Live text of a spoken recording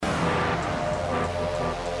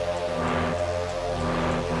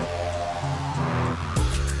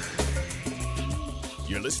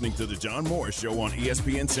listening to The John Morris Show on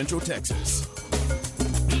ESPN Central Texas.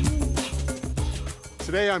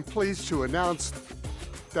 Today I'm pleased to announce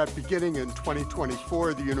that beginning in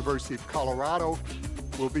 2024, the University of Colorado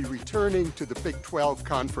will be returning to the Big 12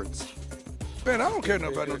 Conference. Man, I don't care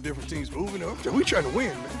nothing about no different teams moving up. We trying to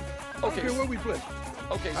win, man. I don't care what we play.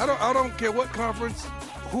 Okay. I don't care what conference,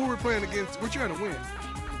 who we're playing against. We're trying to win.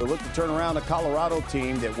 They look to turn around a Colorado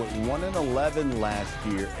team that went 1-11 last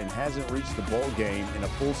year and hasn't reached the bowl game in a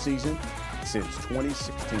full season since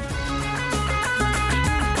 2016.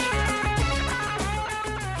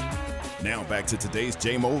 Now back to today's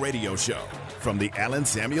JMO Radio Show from the Allen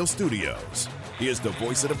Samuel Studios. Here's the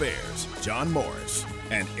voice of the Bears, John Morris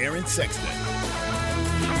and Aaron Sexton.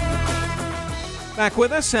 Back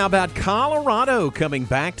with us. How about Colorado coming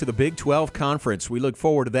back to the Big 12 Conference? We look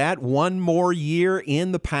forward to that. One more year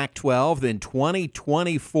in the Pac-12, then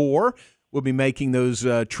 2024. We'll be making those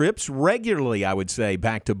trips regularly, I would say,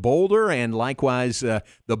 back to Boulder, and likewise the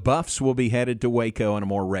Buffs will be headed to Waco on a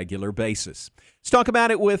more regular basis. Let's talk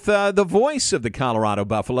about it with the voice of the Colorado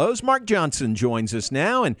Buffaloes. Mark Johnson joins us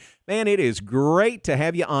now, and, man, it is great to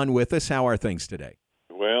have you on with us. How are things today?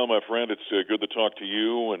 Well, my friend, it's good to talk to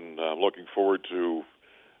you, and I'm looking forward to,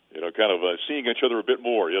 kind of seeing each other a bit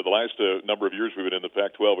more. The last number of years we've been in the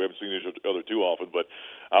Pac-12, we haven't seen each other too often, but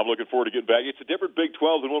I'm looking forward to getting back. It's a different Big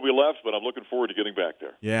 12 than when we left, but I'm looking forward to getting back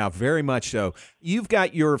there. Yeah, very much so. You've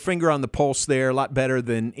got your finger on the pulse there, a lot better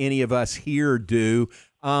than any of us here do.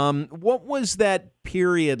 What was that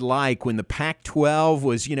period like when the Pac-12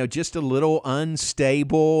 was, just a little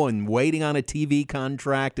unstable and waiting on a TV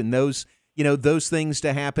contract and those things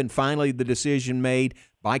to happen? Finally, the decision made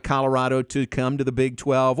by Colorado to come to the Big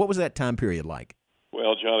 12. What was that time period like?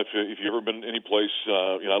 Well, John, if you've ever been any place,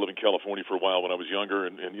 I lived in California for a while when I was younger,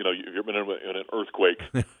 and you've ever been in an earthquake,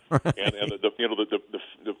 right. and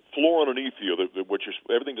the floor underneath you, which is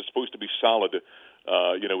everything that's supposed to be solid, is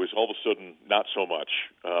all of a sudden not so much.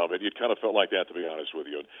 And it kind of felt like that, to be honest with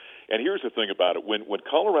you. And here's the thing about it: when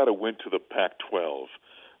Colorado went to the Pac-12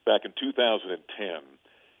 back in 2010.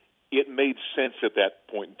 It made sense at that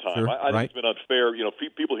point in time. Sure, I think it's been unfair.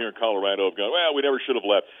 People here in Colorado have gone, well, we never should have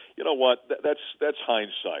left. You know what? That's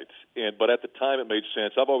hindsight. But at the time, it made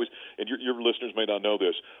sense. I've always, and your listeners may not know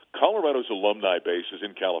this, Colorado's alumni base is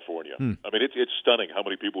in California. I mean, it's stunning how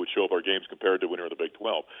many people would show up our games compared to when we were in the Big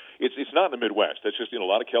 12. It's not in the Midwest. It's just a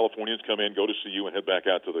lot of Californians come in, go to CU, and head back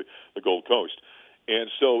out to the Gold Coast. And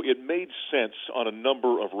so it made sense on a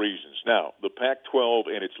number of reasons. Now, the Pac-12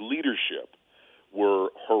 and its leadership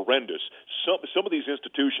were horrendous. Some of these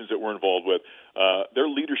institutions that we're involved with, their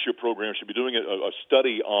leadership program should be doing a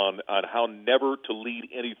study on how never to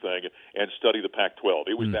lead anything and study the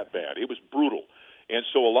Pac-12. It was that bad. It was brutal. And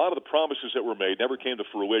so a lot of the promises that were made never came to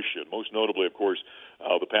fruition, most notably, of course,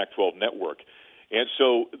 the Pac-12 network. And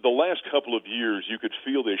so the last couple of years, you could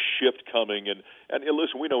feel this shift coming. And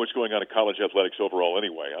listen, we know what's going on in college athletics overall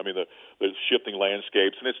anyway. I mean, the shifting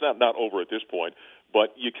landscapes, and it's not over at this point.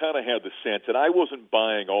 But you kind of had the sense, and I wasn't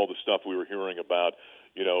buying all the stuff we were hearing about,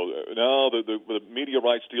 the media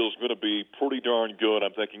rights deal is going to be pretty darn good.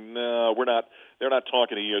 I'm thinking, no, we're not. They're not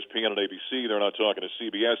talking to ESPN and ABC. They're not talking to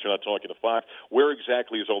CBS. They're not talking to Fox. Where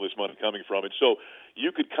exactly is all this money coming from? And so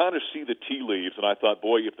you could kind of see the tea leaves, and I thought,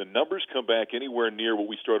 boy, if the numbers come back anywhere near what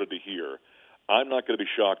we started to hear, I'm not going to be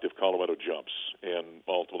shocked if Colorado jumps. And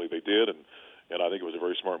ultimately they did, and I think it was a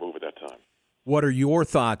very smart move at that time. What are your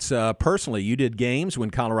thoughts personally? You did games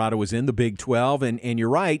when Colorado was in the Big 12, and you're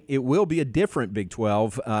right, it will be a different Big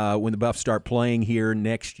 12 when the Buffs start playing here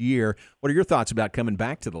next year. What are your thoughts about coming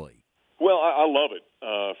back to the league? Well, I love it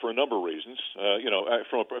for a number of reasons.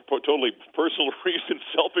 From a totally personal reason,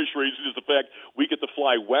 selfish reason is the fact we get to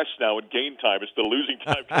fly west now in game time. It's the losing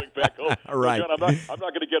time coming back home. Right. John, I'm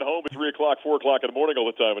not going to get home at 3 o'clock, 4 o'clock in the morning all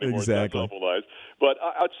the time anymore. Exactly. That's awful lies. But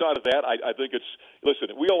outside of that, I think it's –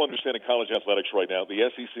 listen, we all understand in college athletics right now, the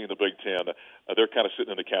SEC and the Big Ten, they're kind of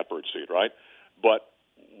sitting in the catbird seat, right? But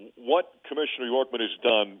what Commissioner Yorkman has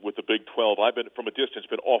done with the Big 12, I've been, from a distance,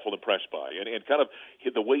 been awful impressed by. And kind of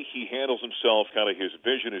the way he handles himself, kind of his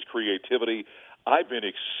vision, his creativity, I've been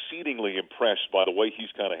exceedingly impressed by the way he's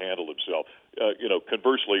kind of handled himself,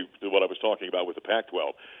 conversely to what I was talking about with the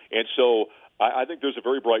Pac-12. And so I think there's a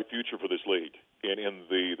very bright future for this league. And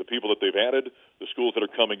the people that they've added, the schools that are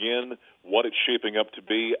coming in, what it's shaping up to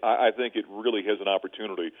be, I think it really has an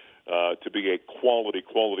opportunity to be a quality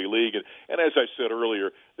league. And as I said earlier,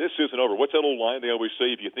 this isn't over. What's that old line they always say?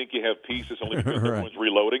 If you think you have peace, it's only because everyone's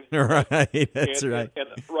reloading. Right, that's right.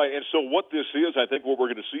 And so what this is, I think what we're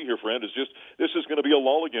going to see here, friend, is just this is going to be a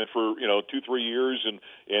lull again for 2-3 years, and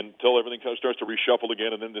until everything kind of starts to reshuffle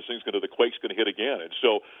again, and then the quake's going to hit again. And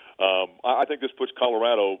so I think this puts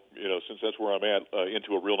Colorado, since that's where I'm at,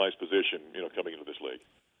 into a real nice position, coming into this league.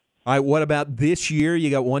 All right, what about this year?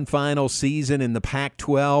 You got one final season in the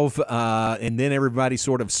Pac-12, and then everybody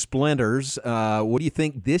sort of splinters. What do you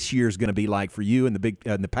think this year is going to be like for you in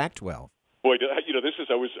the Pac-12? Boy, this is.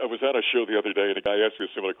 I was on a show the other day, and a guy asked me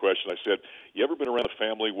a similar question. I said, "You ever been around a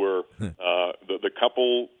family where the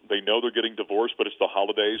couple, they know they're getting divorced, but it's the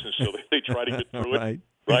holidays, and so they try to get through it,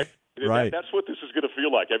 right?" Right. That's what this is going to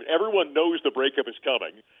feel like. I mean, everyone knows the breakup is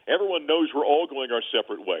coming. Everyone knows we're all going our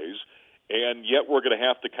separate ways. And yet we're going to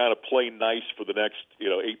have to kind of play nice for the next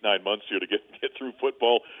 8-9 months here to get through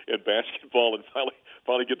football and basketball and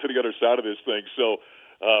finally get to the other side of this thing. So,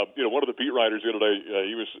 one of the beat writers the other day,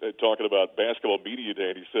 he was talking about basketball media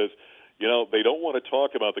day, and he says, they don't want to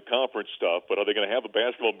talk about the conference stuff, but are they going to have a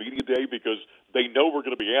basketball media day because they know we're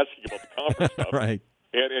going to be asking about the conference stuff? Right.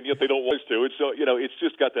 And yet they don't want us to. And so, it's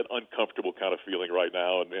just got that uncomfortable kind of feeling right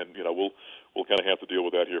now, and we'll kind of have to deal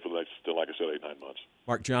with that here for the next, like I said, 8-9 months.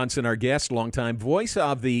 Mark Johnson, our guest, longtime voice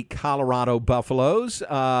of the Colorado Buffaloes.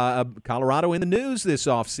 Colorado in the news this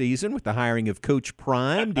offseason with the hiring of Coach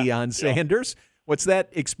Prime, Deion Sanders. What's that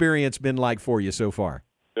experience been like for you so far?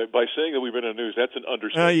 By saying that we've been in the news, that's an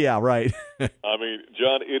understatement. Yeah, right. I mean,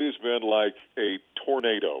 John, it has been like a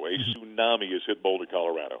tornado, a tsunami has hit Boulder,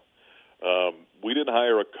 Colorado. We didn't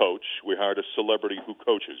hire a coach. We hired a celebrity who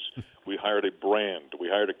coaches. We hired a brand. We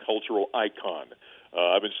hired a cultural icon.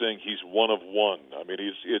 I've been saying he's one of one. I mean,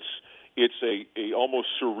 it's a almost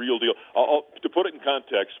surreal deal. To put it in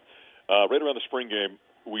context, right around the spring game,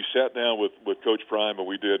 we sat down with Coach Prime and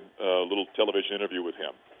we did a little television interview with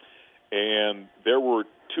him. And there were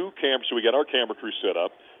two cameras. So we got our camera crew set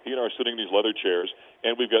up. He and I are sitting in these leather chairs,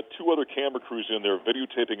 and we've got two other camera crews in there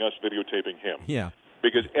videotaping us, videotaping him. Yeah.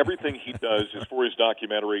 Because everything he does is for his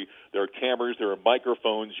documentary. There are cameras, there are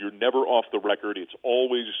microphones. You're never off the record. It's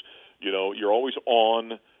always, you're always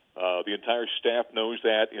on. The entire staff knows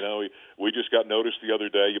that. We just got noticed the other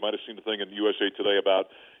day. You might have seen the thing in USA Today about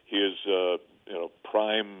his,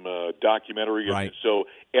 Prime documentary. Right. And so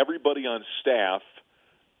everybody on staff,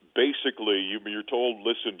 basically, you're told,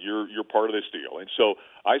 listen, you're part of this deal. And so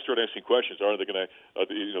I started asking questions. Are they going to,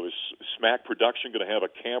 is Smack Production going to have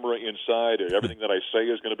a camera inside? Everything that I say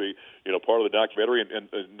is going to be, part of the documentary. And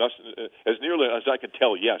as nearly as I can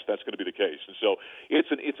tell, yes, that's going to be the case. And so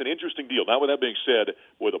it's an interesting deal. Now, with that being said,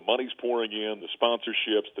 where the money's pouring in, the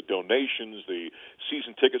sponsorships, the donations, the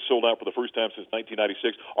season tickets sold out for the first time since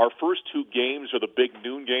 1996. Our first two games are the big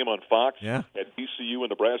noon game on Fox at TCU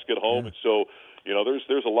and Nebraska at home. And so,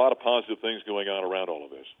 there's a lot of positive things going on around all of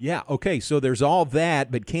this. Yeah, okay, so there's all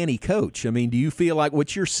that, but can he coach? I mean, do you feel like,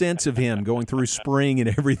 what's your sense of him going through spring and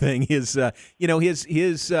everything, his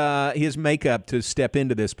makeup to step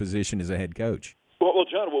into this position as a head coach? Well,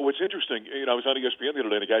 John, what's interesting, I was on ESPN the other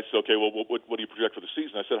day, and the guy said, okay, well, what do you project for the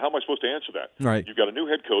season? I said, how am I supposed to answer that? Right. You've got a new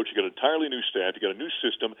head coach, you've got an entirely new staff, you've got a new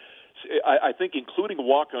system. I think including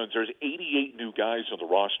walk-ons, there's 88 new guys on the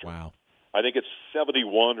roster. Wow. I think it's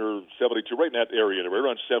 71 or 72, right in that area, right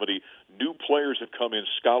around 70. New players have come in,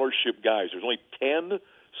 scholarship guys. There's only 10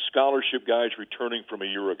 scholarship guys returning from a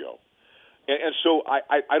year ago. And so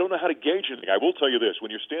I don't know how to gauge anything. I will tell you this. When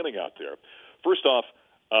you're standing out there, first off,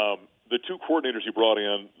 the two coordinators you brought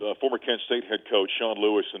in, former Kent State head coach Sean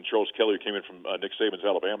Lewis and Charles Kelly, who came in from Nick Saban's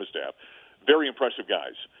Alabama staff, very impressive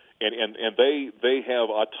guys. And they have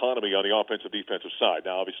autonomy on the offensive defensive side.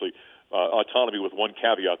 Now, obviously, autonomy with one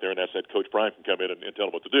caveat there, and that's that Coach Prime can come in and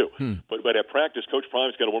tell them what to do. But at practice, Coach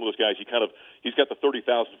Prime's kind of one of those guys. He's got the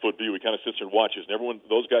 30,000-foot view. He kind of sits there and watches, and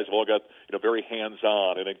those guys have all got very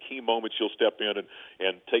hands-on. And in key moments, he'll step in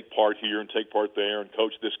and take part here and take part there, and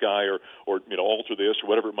coach this guy or alter this or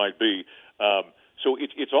whatever it might be. So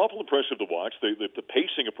it's awful impressive to watch, the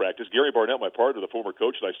pacing of practice. Gary Barnett, my partner, the former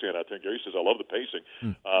coach that I stand out there, Gary says, I love the pacing.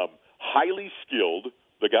 Highly skilled.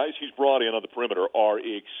 The guys he's brought in on the perimeter are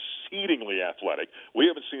exceedingly athletic. We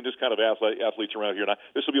haven't seen this kind of athletes around here.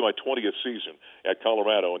 This will be my 20th season at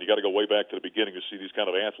Colorado, and you got to go way back to the beginning to see these kind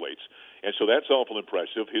of athletes. And so that's awful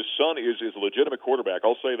impressive. His son is a legitimate quarterback.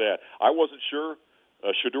 I'll say that. I wasn't sure.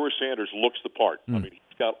 Shedeur Sanders looks the part. I mean,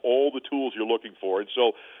 he's got all the tools you're looking for. And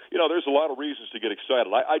so, there's a lot of reasons to get excited.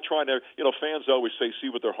 I try to, fans always say, see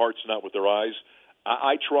with their hearts, not with their eyes.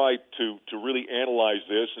 I try to really analyze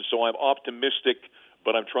this, and so I'm optimistic,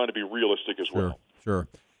 but I'm trying to be realistic as well. Sure.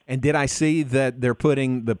 And did I see that they're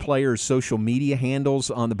putting the players' social media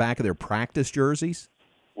handles on the back of their practice jerseys?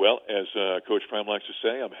 Well, as Coach Prime likes to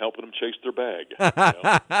say, I'm helping them chase their bag.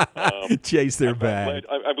 Chase their bag.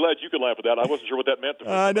 I'm glad you could laugh at that. I wasn't sure what that meant.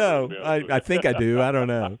 I know. I think I do. I don't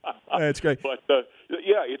know. That's great. But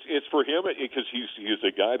yeah, it's for him because he is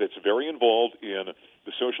a guy that's very involved in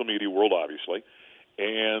the social media world, obviously.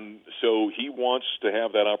 And so he wants to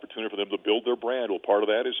have that opportunity for them to build their brand. Well, part of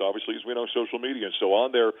that is obviously, as we know, social media. And so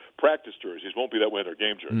on their practice jerseys, won't be that way in their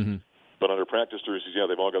game jerseys, but on their practice jerseys, yeah,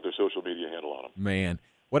 they've all got their social media handle on them. Man,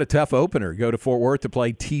 what a tough opener. Go to Fort Worth to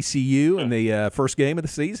play TCU in the first game of the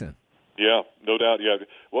season. Yeah, no doubt. Yeah,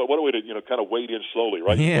 what a way to kind of wade in slowly,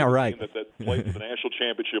 right? Yeah, right. That played for the national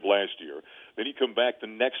championship last year. Then you come back the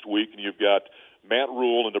next week and you've got Matt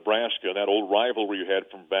Rule in Nebraska, that old rivalry you had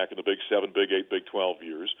from back in the Big 7, Big 8, Big 12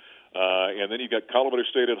 years. And then you've got Colorado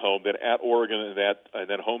State at home, then at Oregon, and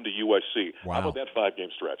then home to USC. Wow. How about that 5-game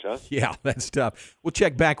stretch, huh? Yeah, that's tough. We'll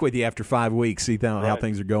check back with you after 5 weeks, see how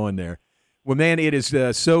things are going there. Well, man, it is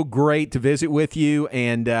so great to visit with you,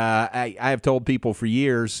 and I have told people for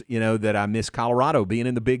years, that I miss Colorado being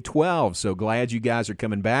in the Big 12. So glad you guys are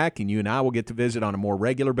coming back, and you and I will get to visit on a more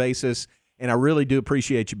regular basis. And I really do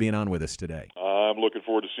appreciate you being on with us today. I'm looking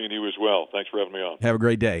forward to seeing you as well. Thanks for having me on. Have a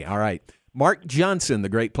great day. All right. Mark Johnson, the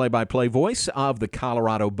great play-by-play voice of the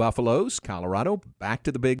Colorado Buffaloes. Colorado back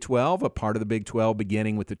to the Big 12, a part of the Big 12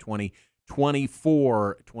 beginning with the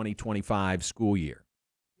 2024-2025 school year.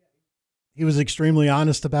 He was extremely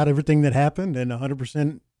honest about everything that happened and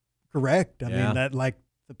 100% correct. I mean, that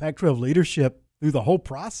the Pac-12 leadership through the whole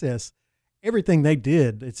process, everything they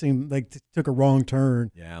did, it seemed like took a wrong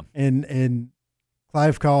turn. Yeah. And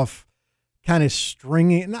Kliavkoff kind of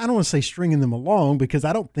stringing, and I don't want to say stringing them along because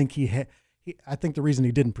I don't think I think the reason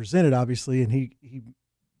he didn't present it, obviously, and he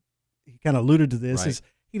kind of alluded to this, is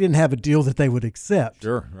he didn't have a deal that they would accept.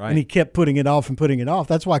 Sure, right. And he kept putting it off and putting it off.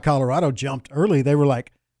 That's why Colorado jumped early. They were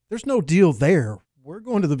like, there's no deal there. We're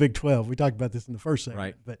going to the Big 12. We talked about this in the first segment.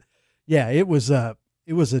 Right. But, yeah, it wasn't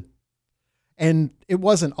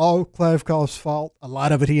all Kliavkoff's fault. A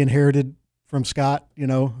lot of it he inherited from Scott,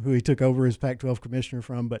 who he took over as Pac-12 commissioner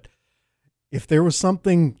from. But if there was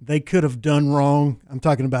something they could have done wrong, I'm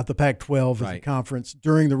talking about the Pac-12 as a conference,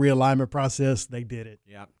 during the realignment process, they did it.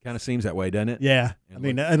 Yeah, kind of seems that way, doesn't it? Yeah.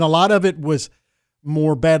 And a lot of it was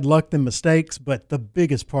more bad luck than mistakes, but the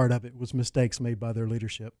biggest part of it was mistakes made by their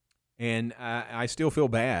leadership. And I still feel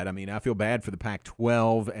bad. I mean, I feel bad for the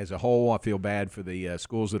Pac-12 as a whole. I feel bad for the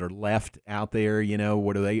schools that are left out there.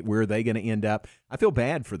 Where are they going to end up? I feel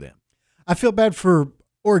bad for them. I feel bad for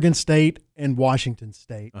Oregon State and Washington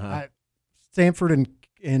State. Stanford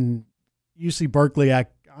and UC Berkeley, I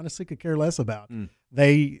honestly could care less about.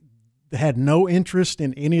 They had no interest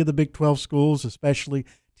in any of the Big 12 schools, especially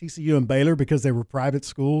TCU and Baylor, because they were private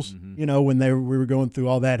schools. When we were going through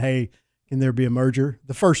all that, hey, can there be a merger?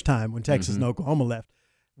 The first time when Texas and Oklahoma left,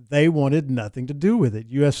 they wanted nothing to do with it.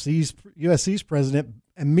 USC's president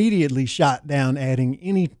immediately shot down adding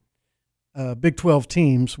any Big 12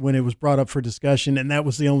 teams when it was brought up for discussion, and that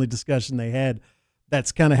was the only discussion they had.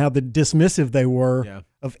 That's kind of how dismissive they were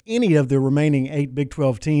of any of the remaining 8 Big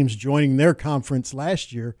 12 teams joining their conference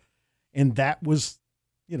last year, and that was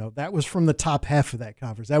from the top half of that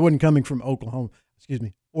conference. That wasn't coming from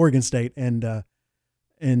Oregon State and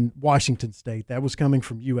Washington State. That was coming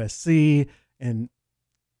from USC and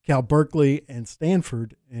Cal Berkeley and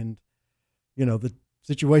Stanford. And, the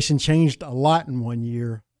situation changed a lot in 1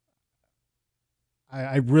 year.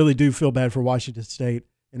 I really do feel bad for Washington State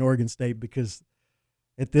and Oregon State because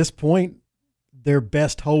at this point, their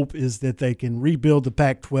best hope is that they can rebuild the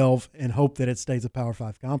Pac-12 and hope that it stays a Power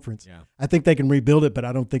 5 conference. Yeah. I think they can rebuild it, but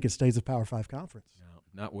I don't think it stays a Power 5 conference. No,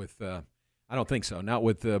 not with I don't think so. Not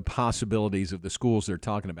with the possibilities of the schools they're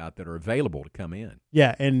talking about that are available to come in.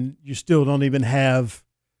 Yeah, and you still don't even have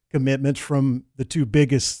commitments from the 2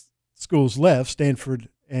 biggest schools left, Stanford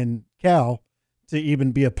and Cal, to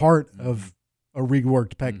even be a part of a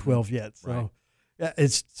reworked Pac-12 yet. So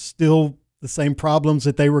it's still the same problems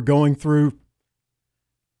that they were going through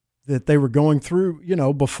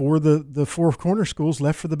before the 4 corner schools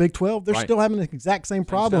left for the Big 12. They're still having the exact same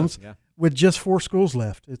problems with just 4 schools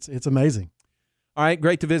left. It's amazing. All right,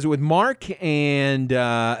 great to visit with Mark, and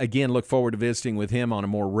again, look forward to visiting with him on a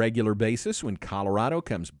more regular basis when Colorado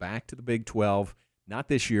comes back to the Big 12, not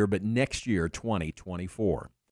this year, but next year, 2024.